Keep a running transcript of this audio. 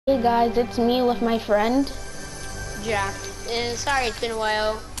Hey guys, it's me with my friend. Jack. Sorry, it's been a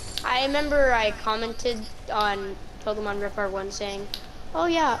while. I remember I commented on Pokemon Red Part 1 saying, oh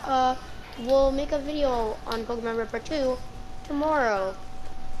yeah, we'll make a video on Pokemon Red Part 2 tomorrow.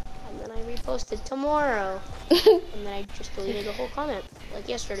 And then I reposted tomorrow. And then I just deleted the whole comment, like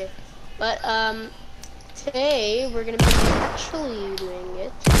yesterday. But, today we're gonna be actually doing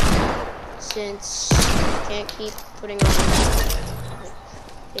it, since we can't keep putting on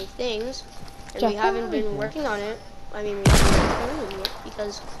fake things. And we haven't been working on it. I mean, we haven't been doing it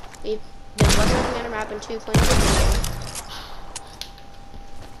because we've been working on a map and 2 playing video.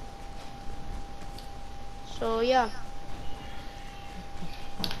 So yeah.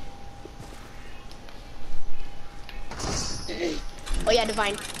 Oh yeah,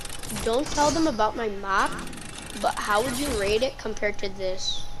 Divine. Don't tell them about my map, but how would you rate it compared to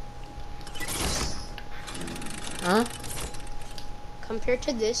this? Huh? Compared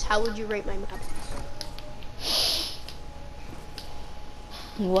to this, how would you rate my map?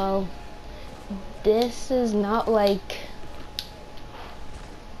 Well, this is not like,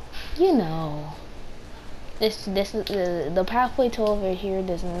 you know, this is the pathway to over here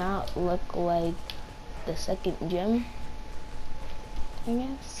does not look like the second gym, I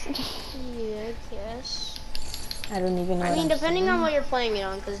guess. Yeah, I guess. I don't even know. I mean, depending on what you're playing it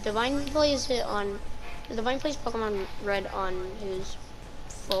on, because Divine plays Pokemon Red on his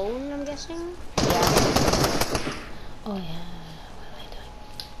phone, I'm guessing. Yeah. Oh yeah. What am I doing?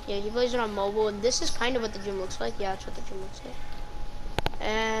 Yeah, he plays it on mobile, and this is kind of what the gym looks like. Yeah, that's what the gym looks like.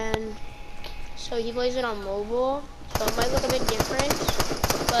 And so he plays it on mobile, so it might look a bit different,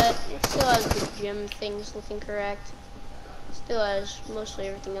 but it still has the gym things looking correct. Still has mostly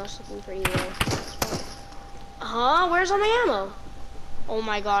everything else looking pretty well. Huh? Where's all my ammo? Oh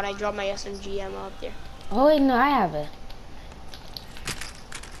my god, I dropped my SMG ammo up there. Oh wait, no, I have it.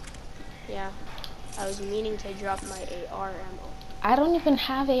 Yeah, I was meaning to drop my AR ammo. I don't even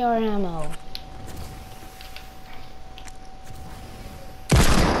have AR ammo.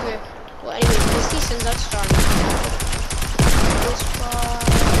 Okay. Well, anyway, this season's up starting. This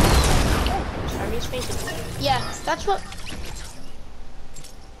Starting space. Yeah, that's what.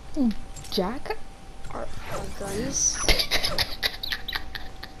 Jack? Our guns.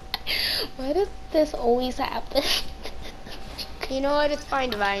 Why does this always happen? You know what? It's fine,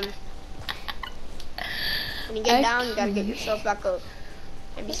 Divine. When you get down, you gotta get yourself back up.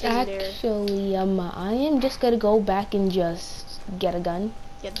 And be sitting there. Actually, I am just gonna go back and just get a gun.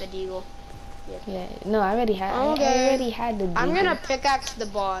 Get the deagle. Yeah. No, I already had. Okay. I already had the deagle. I'm gonna pickaxe the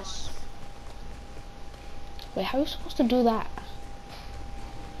boss. Wait, how are you supposed to do that?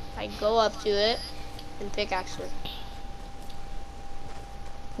 I go up to it and pickaxe it.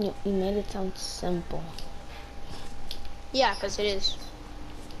 You made it sound simple. Yeah, cause it is.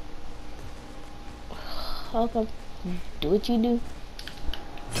 Okay. Do what you do.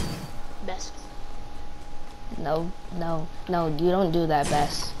 Best. No, you don't do that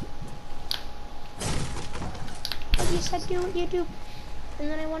best. You said do what you do, and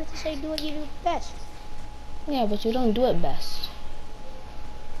then I wanted to say do what you do best. Yeah, but you don't do it best.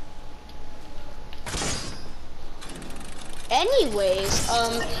 Anyways,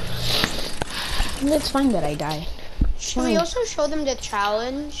 It's fine that I died. should we also show them the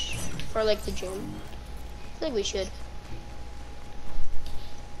challenge for like the gym? I feel like we should.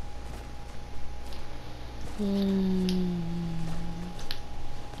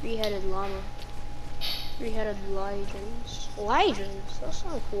 Three-headed llama. Three-headed hydrants. Hydrants? That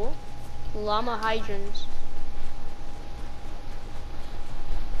sounds cool. Llama hydrants.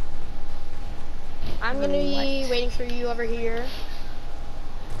 I'm gonna be waiting for you over here.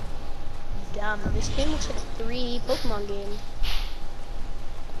 Damn, this game looks like a 3D Pokemon game.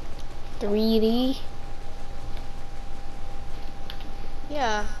 3D?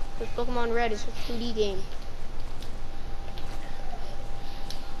 Yeah, because Pokemon Red is a 2D game.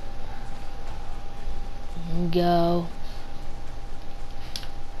 Go.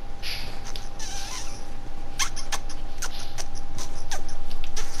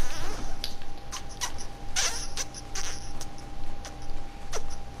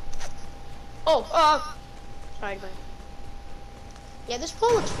 Oh, sorry, man. Yeah, this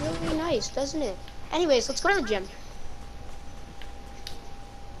pole looks really nice, doesn't it? Anyways, let's go to the gym.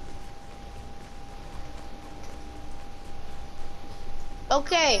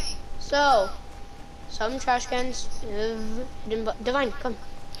 Okay, so some trash cans. Divine, come.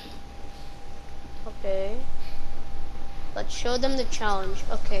 Okay. Let's show them the challenge.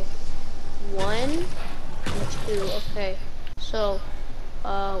 Okay. 1 and 2. Okay. So,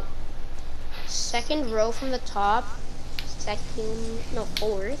 second row from the top. second, no,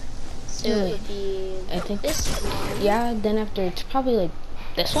 fourth. So Wait, it would be I think this one. yeah, then after it's probably like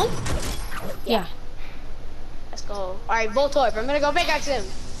this one? Yeah. Let's go. Alright, Voltorb, I'm gonna go pickaxe him.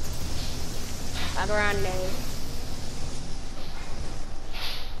 Back around there.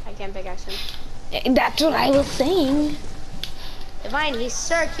 I can't pickaxe him. That's what I was saying. Divine, he's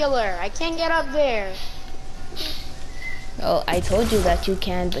circular. I can't get up there. Oh, I told you that you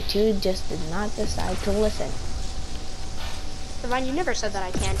can, but you just did not decide to listen. Divine, you never said that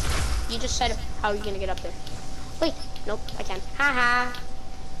I can't. You just said how you're gonna get up there. Wait, nope, I can. Haha.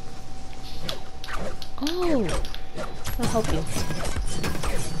 Oh, I'll help you.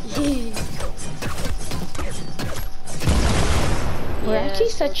 We're actually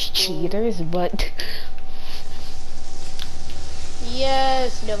such cheaters, but...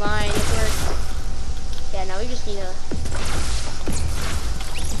 Yes, Divine, it works. Yeah, now we just need a...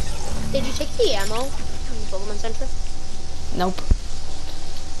 Did you take the ammo from the Pokemon Center? Nope.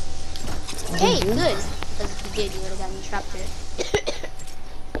 Hey, good. Because if you did, you would have gotten trapped there.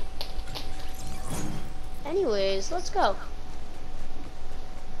 Anyways, let's go.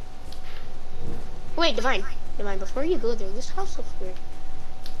 Wait, Divine. Divine, before you go there, this house looks weird.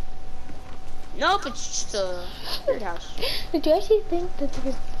 Nope, it's just a weird house. Did you actually think that there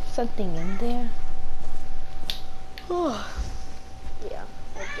was something in there? Yeah,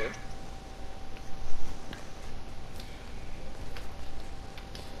 I did.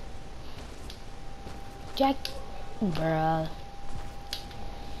 Jack, bruh.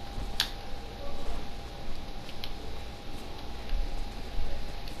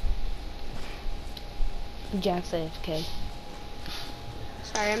 Jack's AFK.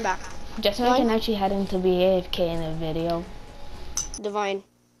 Sorry, I'm back. Just so I can actually had him to be AFK in a video. Divine,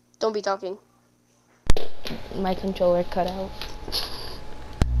 don't be talking. My controller cut out.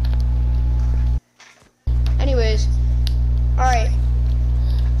 Anyways, alright.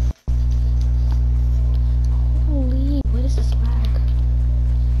 Holy, what is this lag?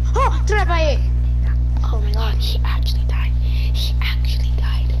 Oh, trap by it! Oh my god, he actually died. He actually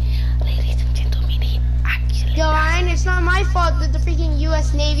died. Ladies and gentlemen, he actually Divine, it's not my fault that the freaking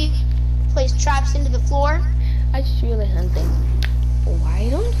US Navy placed traps into the floor. I just realized something. Why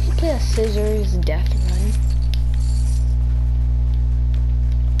don't we play a scissors death run?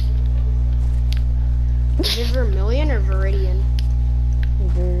 Is it Vermilion or Viridian?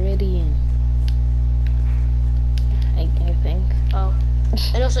 Viridian. I think. Oh.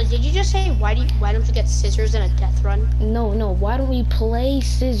 And also, did you just say why don't you get scissors in a death run? No, why don't we play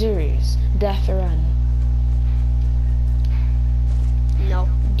scissors death run? No.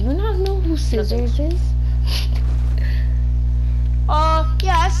 Do you not know who Scissors is?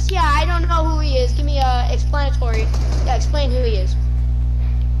 Yes, yeah, I don't know who he is. Give me a explanatory. Yeah, explain who he is.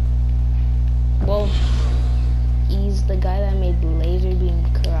 Well, he's the guy that made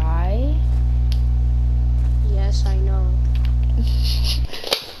Laserbeam cry. Yes, I know.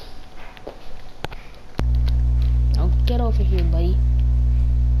 Oh, get over here, buddy.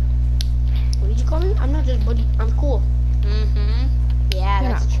 What did you call me? I'm not just buddy. I'm cool. Mm-hmm. Yeah,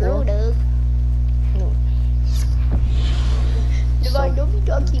 You're that's not true, cool. Doug. No. Divine, don't be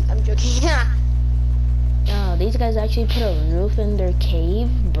joking. I'm joking. Oh, these guys actually put a roof in their cave,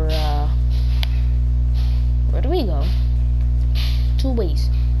 bruh. Where do we go? Two ways.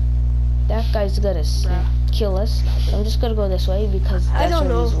 That guy's gonna kill us. I'm just gonna go this way because that's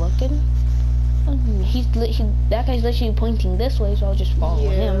where he's looking. That guy's literally pointing this way, so I'll just follow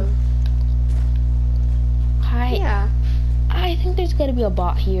him. Yeah. I think there's gotta be a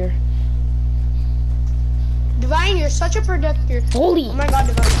bot here. Divine, you're such a predictor. Holy! Oh my god,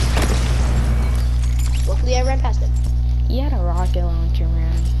 Divine. Luckily, I ran past it. He had a rocket launcher,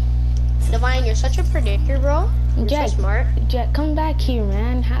 man. Divine, you're such a predictor, bro. You're Jack, so smart. Jack, come back here,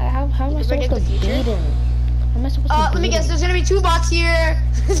 man. How am I supposed to beat him? How am I supposed to beat him? Let me guess. There's gonna be 2 bots here.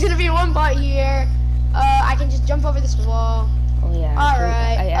 There's gonna be 1 bot here. I can just jump over this wall. Oh yeah.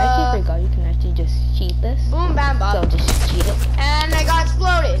 Alright. I actually forgot you can actually just cheat this. Boom, bam, bop. So just cheat it. And I got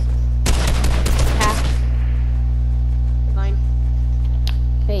exploded. Ha. Divine.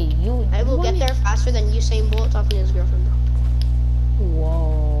 Hey, you. I will get there faster than Usain Bolt talking to his girlfriend, bro.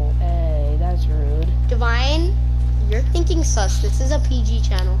 Whoa. Hey, that's rude. Divine, you're thinking sus. This is a PG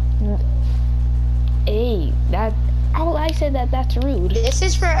channel. Hey, that. Oh, I said that's rude. This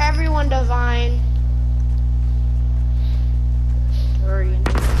is for everyone, Divine. Durian.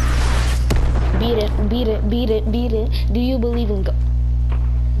 Beat it. Do you believe in God?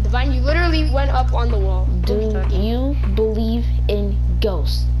 Divine, you literally went up on the wall. Do you believe in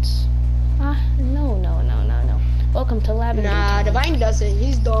ghosts? No. Welcome to Lavender. Nah, Divine doesn't.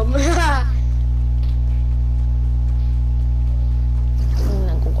 He's dumb.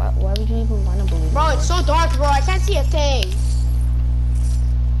 Why would you even want to believe? Bro, it's so dark, bro. I can't see a thing.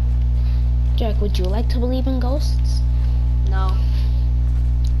 Jack, would you like to believe in ghosts? No.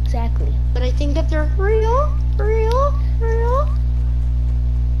 Exactly. But I think that they're real.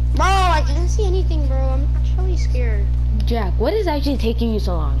 Bro, I can't see anything, bro. I'm actually scared. Jack, what is actually taking you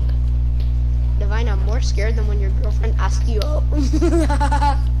so long? Divine, I'm more scared than when your girlfriend asked you out. I'm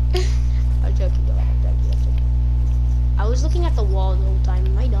joking, Divine. I'm joking. I was looking at the wall the whole time.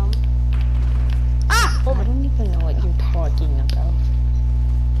 Am I dumb? Ah! Oh I my. don't even know what you're talking about.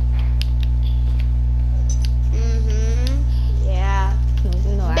 Yeah.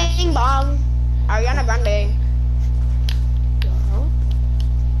 No, Bing bong. Ariana Grande.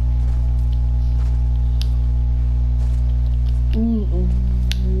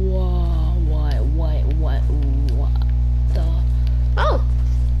 What the? Oh.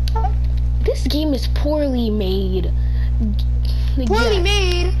 This game is poorly made. Poorly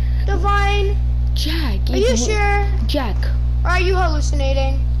made. Divine. Jack. Are you sure? Jack. Or are you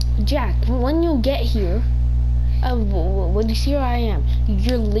hallucinating? Jack, when you get here, when you see where I am,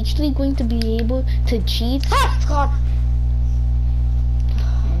 you're literally going to be able to cheat. Oh, God.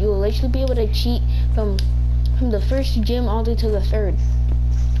 You'll literally be able to cheat from the first gym all the way to the third.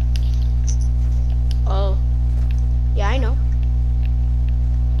 Oh. Yeah, I know.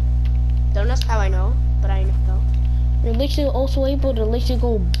 Don't ask how I know, but I know. You're literally also able to literally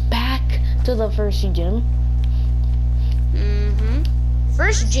go back to the first gym.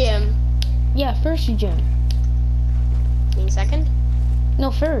 First gym. Yeah, first gym. Mean second?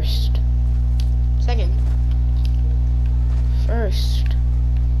 No, first. Second. First.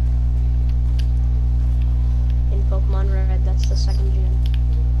 In Pokemon Red, that's the second gym.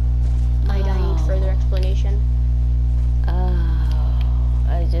 Might I need further explanation? Oh,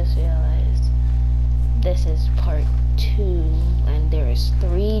 I just realized this is part 2, and there is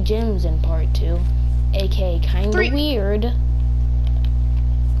 3 gyms in part 2, aka kind of weird.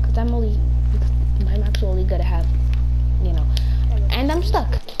 Cause I'm actually gonna have, you know, and I'm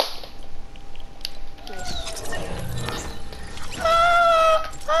stuck. Nice.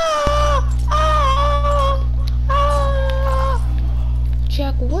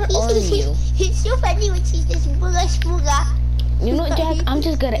 Jack, where are you? It's so funny when she says "smuga." You know what, Jack? I'm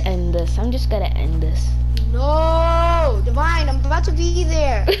just gonna end this. No, Divine, I'm about to be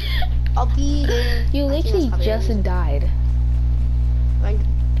there. I'll be there. You literally just died. I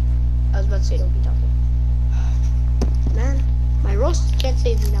was about to say don't be talking. Man, my roast can't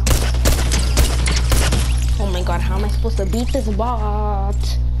save me now. Oh my god, how am I supposed to beat this bot?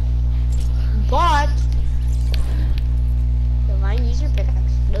 But Divine, use your pickaxe.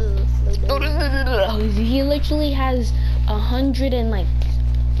 He literally has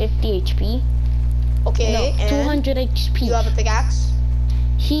 150 HP. Okay, No, and 200 HP. you have a pickaxe?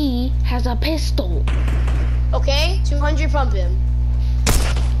 He has a pistol. Okay, 200 pump him.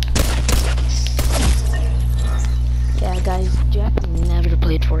 Yeah, guys, Jack never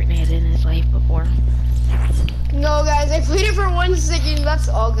played Fortnite in his life before. No, guys, I played it for 1 second. That's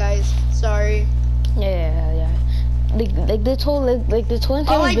all, guys. Sorry. Yeah. Like this whole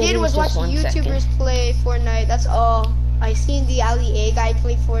all I did was watch YouTubers play Fortnite. That's all. I seen the Ali A guy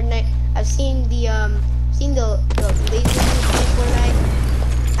play Fortnite. I've seen the laser dude play Fortnite.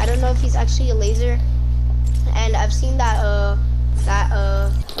 I don't know if he's actually a laser. And I've seen that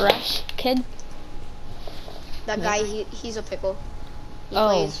Rush kid. That guy, he's a pickle. He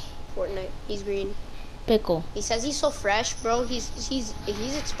plays Fortnite. He's green. Pickle. He says he's so fresh, bro. He's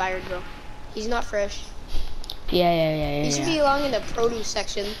expired, bro. He's not fresh. Yeah. He should belong in the produce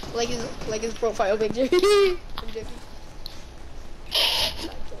section, like his profile picture. I'm joking.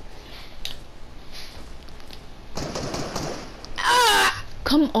 Ah!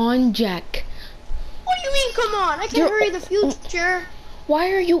 Come on, Jack. What do you mean, come on? I can hurry the future.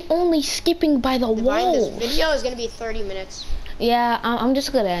 Why are you only skipping by the wall? This video is gonna be 30 minutes. Yeah, I'm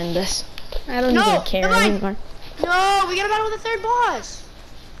just gonna end this. I don't even care anymore. No, we gotta battle the third boss.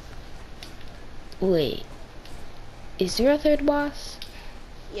 Wait. Is there a third boss?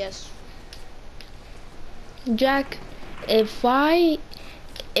 Yes. Jack, if I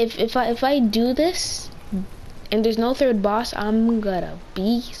do this and there's no third boss, I'm gonna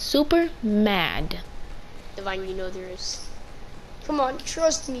be super mad. Divine, you know there is. Come on,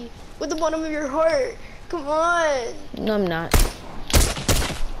 trust me with the bottom of your heart. Come on. No, I'm not.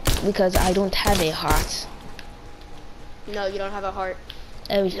 Because I don't have a heart. No, you don't have a heart.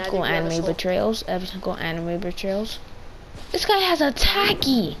 Every single anime betrayals. This guy has a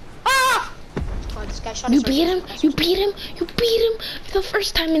tacky. Ah! Oh, this guy shot You beat him for the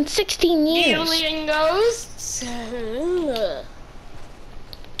first time in 16 years. Dealing ghosts.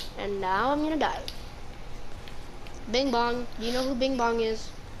 And now I'm gonna die. Bing Bong. Do you know who Bing Bong is?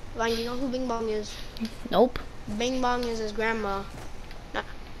 Vine, do you know who Bing Bong is? Nope. Bing Bong is his grandma. Not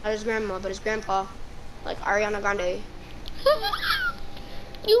his grandma, but his grandpa. Like Ariana Grande.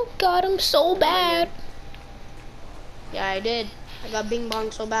 You got him so bad. Yeah, I did. I got Bing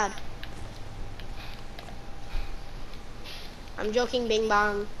Bong so bad. I'm joking, Bing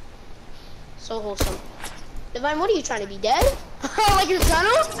Bong. So wholesome. Divine, what are you trying to be dead? Like your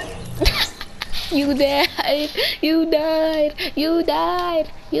channel? You died. You died. You died.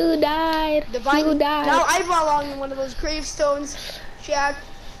 You died. Divine, You died. now I belong in one of those gravestones. Jack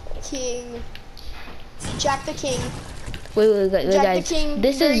King. Jack the King. Wait, Jack guys. the King,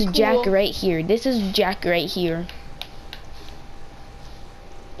 This very is Jack cool. right here. This is Jack right here.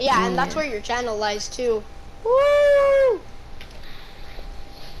 Yeah, and that's where your channel lies too. Woo!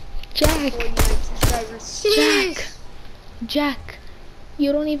 Jack. 49 subscribers. Jeez. Jack. Jack.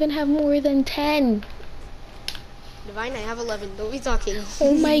 You don't even have more than 10. Divine, I have 11. Don't be talking.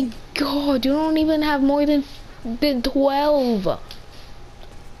 Oh my god, you don't even have more than 12.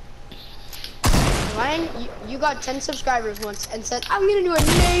 Divine, you got 10 subscribers once and said, I'm gonna do a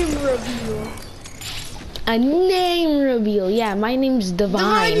name reveal. A name reveal. Yeah, my name's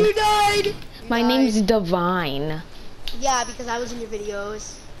Divine, Divine. you died. My name's Divine. Yeah, because I was in your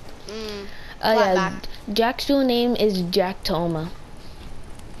videos. Yeah, back. Jack's real name is Jack Toma.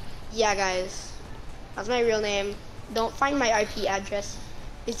 Yeah, guys. That's my real name. Don't find my IP address.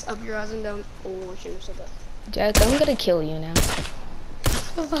 It's up your ass and down. Oh, I shouldn't have said that. Jack, I'm gonna kill you now.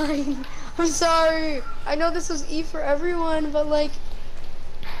 Divine, I'm sorry. I know this was E for everyone, but like,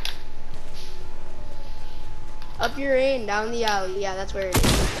 up your A and down the alley. Yeah, that's where it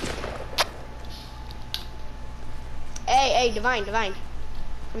is. Hey, Divine.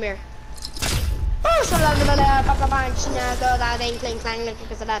 Come here.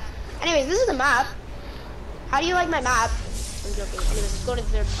 Anyways, this is the map. How do you like my map? I'm joking. Anyways, let's go to the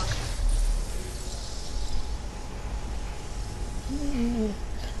third box.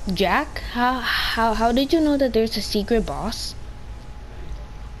 Jack, how did you know that there's a secret boss?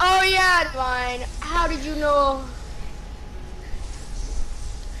 Oh yeah, Divine. How did you know?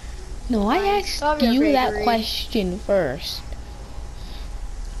 No, I asked Stop your you that fakery. question first.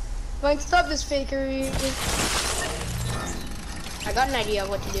 Divine, stop this fakery. I got an idea of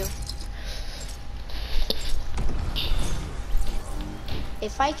what to do.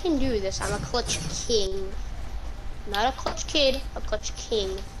 If I can do this, I'm a clutch king. Not a clutch kid, a clutch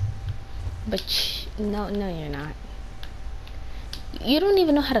king. But no, you're not. You don't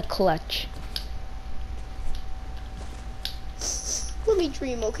even know how to clutch. Let me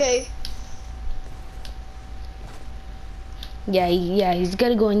dream, okay? Yeah, he's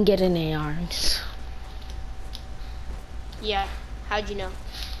gotta go and get an AR. Yeah, how'd you know?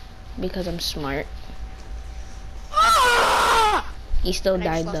 Because I'm smart. Ah! He still And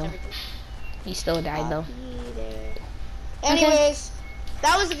I just died lost though. everything. He still died though. Anyways,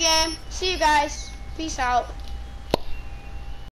 that was the game. See you guys. Peace out.